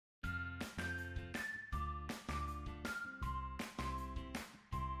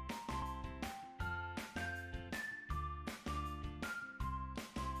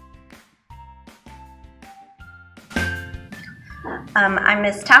I'm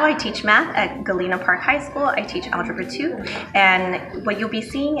Miss Tao. I teach math at Galena Park High School. I teach Algebra 2. And what you'll be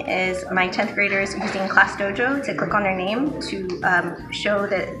seeing is my 10th graders using ClassDojo to click on their name to show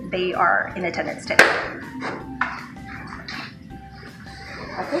that they are in attendance today.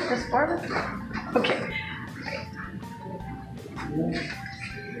 Okay, just 4 of us? Okay.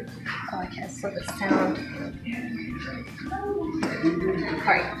 Oh, I can't slow the sound.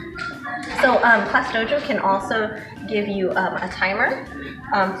 Alright. So ClassDojo can also give you a timer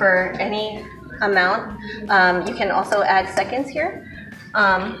for any amount. You can also add seconds here.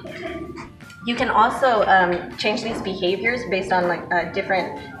 You can also change these behaviors based on like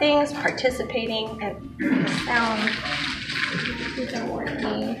different things, participating and sound isn't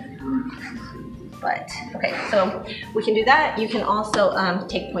working. But okay, so we can do that. You can also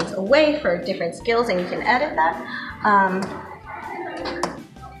take points away for different skills, and you can edit that.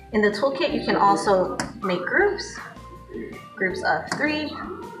 In the toolkit, you can also make groups of 3,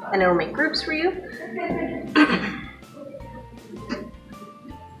 and it will make groups for you.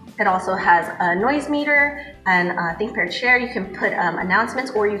 It also has a noise meter and think, pair, share. You can put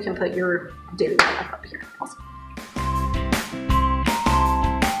announcements, or you can put your daily life up here also.